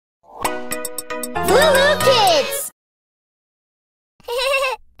LooLoo Kids!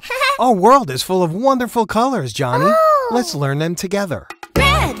 Our world is full of wonderful colors, Johnny. Oh. Let's learn them together.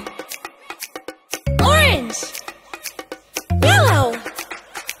 Red, orange, yellow,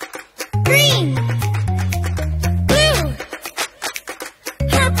 green, blue,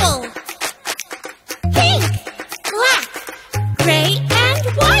 purple, pink, black, gray, and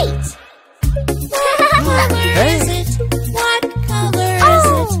white. What color is it? What color is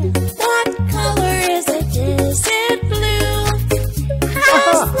it? What color is it? Is it blue?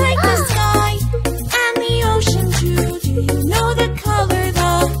 Just like the sky and the ocean too. Do you know the color?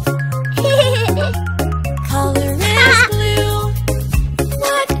 The color is blue.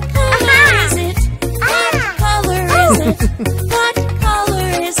 What color is it? What color is it? What color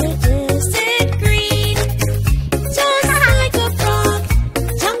is it? Is it green? Just like a frog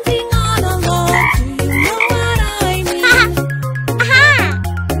jumping on a log. Do you know what I mean?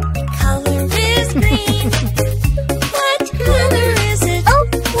 The color is green. What color is it?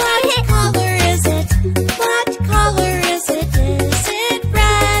 What color is it? What color is it? Is it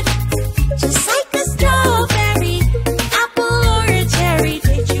red? Just like a strawberry, apple or a cherry.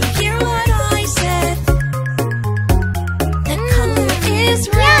 Did you hear what I said? The color is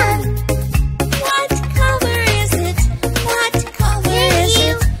red. What color is it? What color is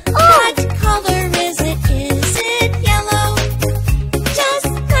it? What color is it? Is it yellow?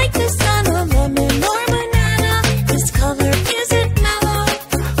 Just like the sun, a lemon or banana. This color isn't mellow.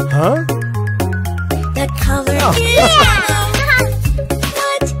 Huh? The color is yellow.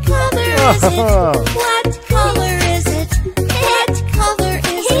 What color is it? What color is it? What color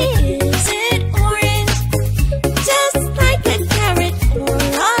is it? Is it orange? Just like a carrot or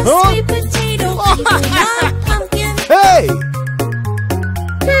a sweet potato, even a pumpkin. Hey!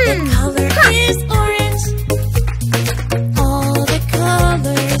 The color is orange. All the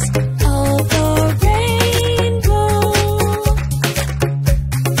colors of the rainbow.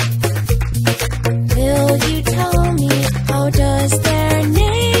 Will you tell me, how does their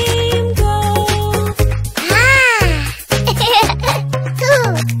name go?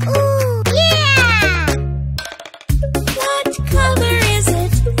 Cool! Ooh, yeah! What color is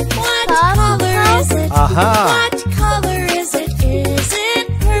it? What color is it? Aha! What color is it? Is it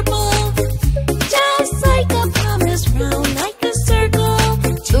purple? Just like a promise, round like a circle.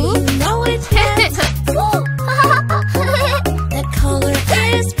 Do you know it yet? The color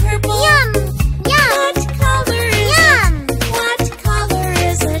is purple. What color is it? What color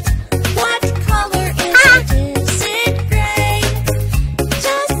is it? What color is it? Is it gray?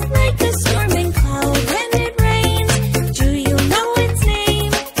 Just like a storming cloud when it rains. Do you know its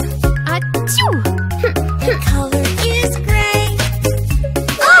name? The color is gray.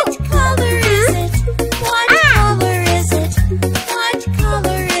 What color is it? What color is it? What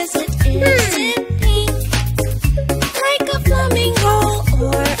color is it? Is it pink? Like a flamingo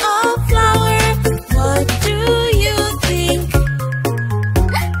or a flower? What do you think?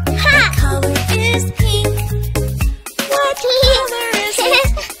 The color is pink. What color is it?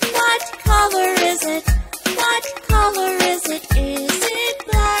 What color is it? What color is it? Is it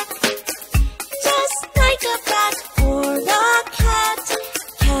black? Just like a bat or a cat.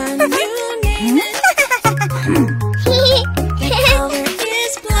 Can you name it? The color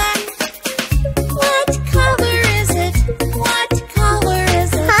is black. What color is it? What color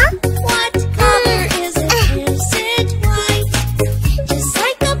is it? What color is it? Is it white? Just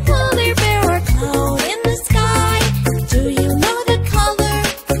like a polar bear or cloud in the sky. Do you know the color?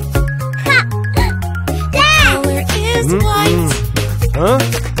 The color is white. Huh?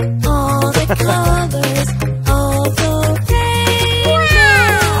 All the colors of the rainbow.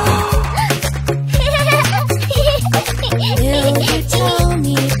 Will you tell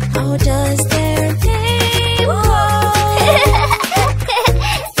me, how does their name go?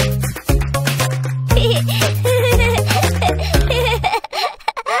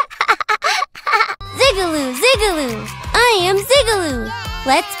 Zigaloo, Zigaloo! I am Zigaloo!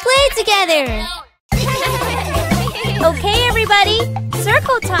 Let's play together! Okay, everybody,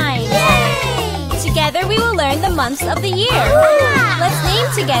 circle time! Together we will learn the months of the year. Let's name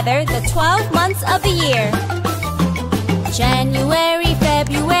together the 12 months of the year. January,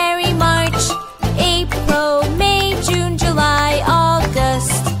 February, March, April, May, June, July,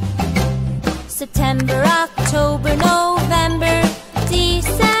 August, September, October, November,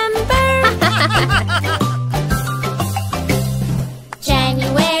 December.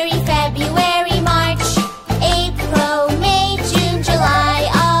 January, February, March, April, May, June, July,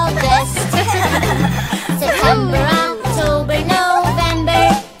 August, September, October, November,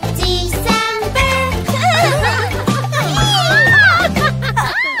 December.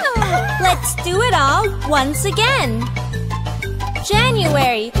 once again.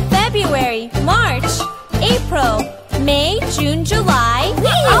 January, February, March, April, May, June, July,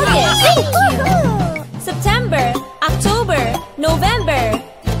 August, September, October, November,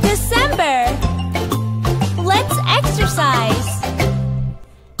 December. Let's exercise.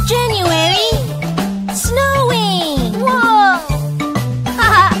 January, snowing. Whoa!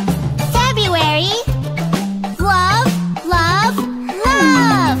 February, love, love,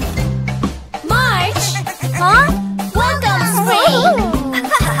 love. March, Welcome spring.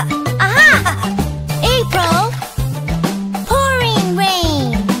 April, Pouring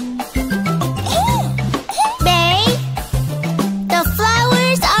rain. May, the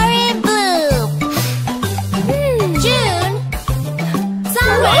flowers are in bloom. June,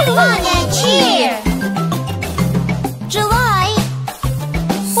 Summer fun and cheer. July,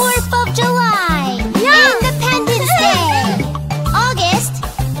 4th of July, Independence Day. August,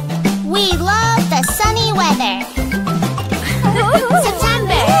 we love the sunny weather.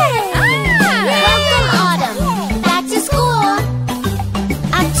 September, welcome autumn, back to school.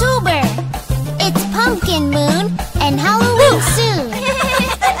 October, it's pumpkin moon and Halloween soon.